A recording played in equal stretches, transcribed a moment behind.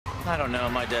I don't know.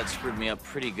 My dad screwed me up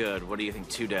pretty good. What do you think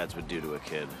two dads would do to a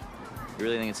kid? You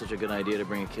really think it's such a good idea to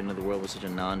bring a kid into the world with such a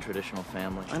non-traditional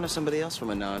family? I know somebody else from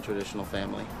a non-traditional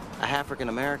family. A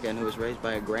African-American who was raised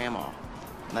by a grandma.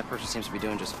 And that person seems to be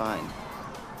doing just fine.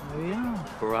 Oh, yeah.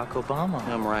 Barack Obama.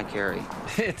 No, Mariah Carey.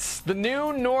 It's the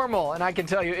new normal, and I can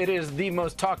tell you it is the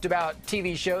most talked about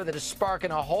TV show that is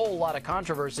sparking a whole lot of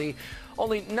controversy,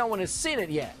 only no one has seen it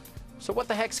yet. So what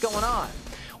the heck's going on?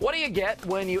 What do you get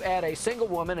when you add a single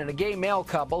woman and a gay male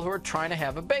couple who are trying to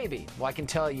have a baby? Well, I can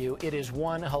tell you it is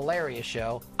one hilarious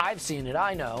show. I've seen it,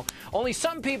 I know. Only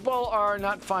some people are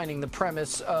not finding the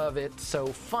premise of it so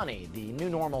funny. The new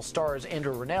normal stars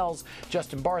Andrew Rannells,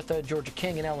 Justin Bartha, Georgia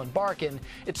King, and Ellen Barkin.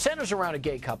 It centers around a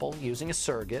gay couple using a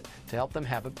surrogate to help them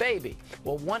have a baby.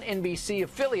 Well, one NBC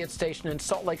affiliate station in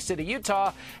Salt Lake City,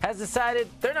 Utah, has decided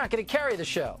they're not going to carry the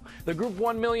show. The group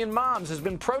 1 Million Moms has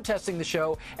been protesting the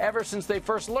show ever since they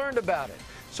first learned about it.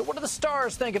 So what do the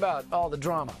stars think about all the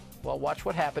drama? Well, watch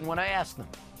what happened when I asked them.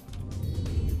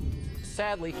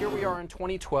 Sadly, here we are in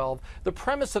 2012. The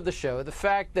premise of the show, the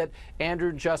fact that Andrew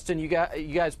and Justin, you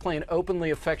guys play an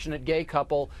openly affectionate gay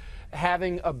couple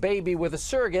having a baby with a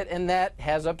surrogate, and that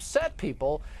has upset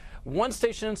people. One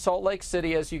station in Salt Lake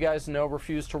City, as you guys know,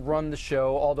 refused to run the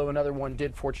show, although another one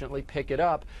did fortunately pick it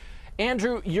up.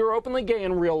 Andrew, you're openly gay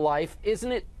in real life.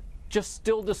 Isn't it just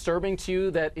still disturbing to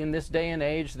you that in this day and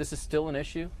age this is still an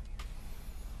issue?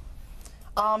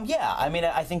 Yeah, I mean,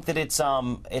 I think that it's a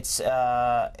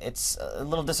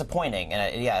little disappointing,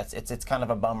 and yeah, it's kind of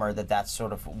a bummer that that's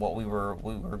sort of what we were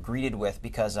greeted with,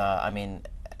 because I mean,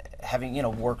 having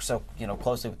worked so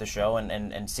closely with the show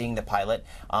and seeing the pilot,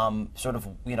 sort of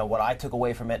what I took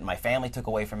away from it and my family took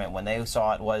away from it when they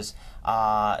saw it was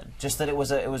just that it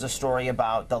was a story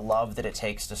about the love that it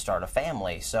takes to start a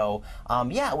family. So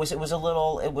yeah, it was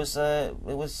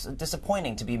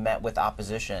disappointing to be met with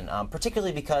opposition,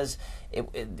 particularly because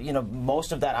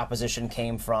most of that opposition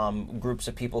came from groups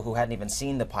of people who hadn't even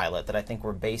seen the pilot, that I think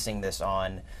were basing this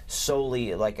on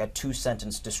solely like a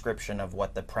 2-sentence description of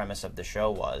what the premise of the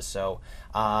show was. So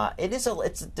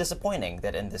it's disappointing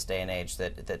that in this day and age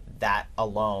that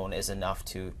alone is enough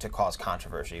to cause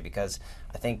controversy, because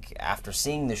I think after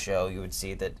seeing the show you would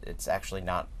see that it's actually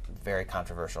not very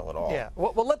controversial at all. Yeah,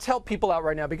 well, let's help people out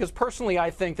right now, because personally I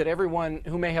think that everyone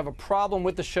who may have a problem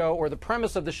with the show or the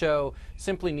premise of the show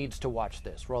simply needs to watch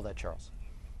this. Roll that, Charles.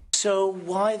 So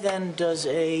why then does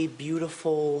a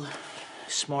beautiful,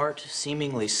 smart,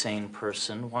 seemingly sane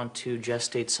person want to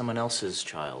gestate someone else's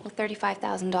child? Well,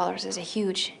 $35,000 is a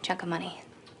huge chunk of money.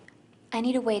 I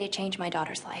need a way to change my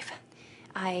daughter's life.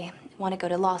 I want to go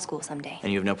to law school someday.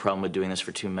 And you have no problem with doing this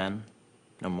for two men?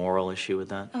 No moral issue with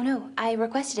that? Oh, no. I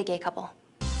requested a gay couple.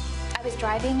 I was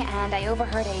driving and I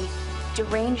overheard a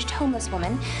deranged homeless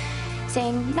woman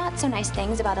saying not so nice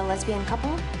things about a lesbian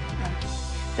couple.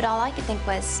 But all I could think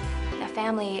was, a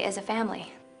family is a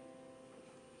family.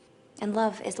 And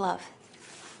love is love.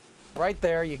 Right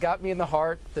there, you got me in the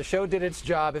heart. The show did its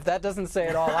job. If that doesn't say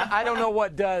it all, I don't know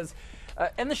what does.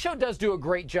 And the show does do a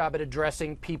great job at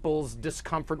addressing people's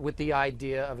discomfort with the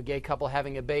idea of a gay couple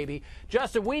having a baby.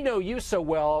 Justin, we know you so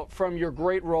well from your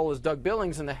great role as Doug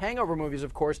Billings in the Hangover movies,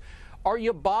 of course. Are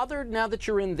you bothered now that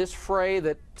you're in this fray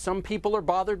that some people are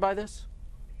bothered by this?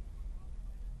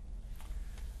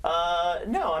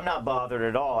 No, I'm not bothered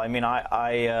at all. I mean,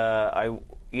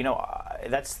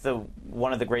 that's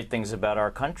one of the great things about our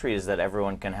country, is that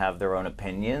everyone can have their own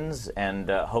opinions,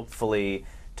 and hopefully,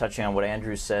 touching on what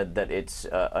Andrew said, that it's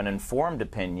an informed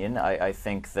opinion. I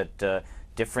think that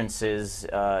differences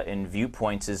in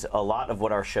viewpoints is a lot of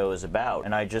what our show is about,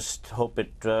 and I just hope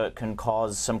it can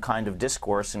cause some kind of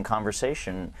discourse and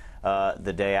conversation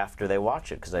the day after they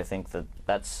watch it, because I think that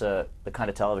that's the kind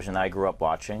of television that I grew up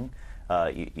watching.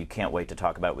 You can't wait to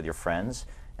talk about it with your friends,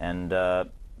 and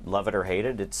love it or hate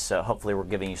it, it's hopefully we're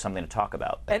giving you something to talk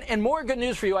about. And more good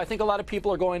news for you. I think a lot of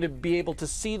people are going to be able to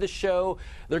see the show.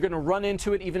 They're going to run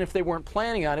into it even if they weren't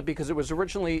planning on it, because it was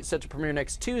originally set to premiere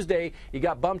next Tuesday. You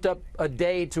got bumped up a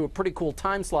day to a pretty cool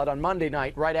time slot on Monday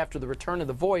night, right after the return of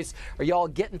The Voice. Are y'all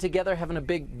getting together, having a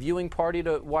big viewing party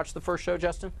to watch the first show,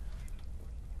 Justin?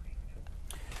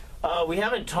 We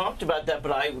haven't talked about that,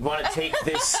 but I want to take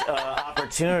this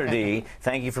opportunity,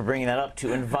 thank you for bringing that up,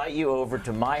 to invite you over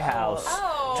to my house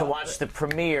to watch the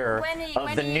premiere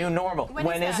of the new normal.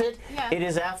 When is it? Yeah. It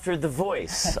is after The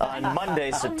Voice on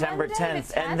Monday, September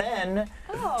 10th, and then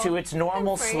to its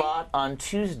normal slot on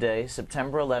Tuesday,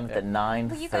 September 11th at 9:30.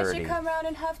 Well, you guys should come around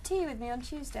and have tea with me on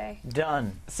Tuesday.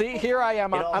 Done. See, here I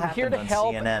am. I'm here to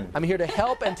help. I'm here to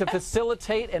help and to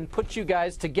facilitate and put you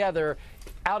guys together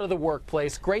out of the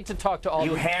workplace. Great to talk to all of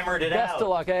you. You hammered it Best out. of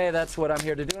luck. Hey, that's what I'm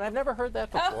here to do. And I've never heard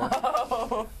that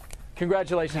before.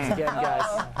 Congratulations again,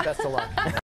 guys. Best of luck.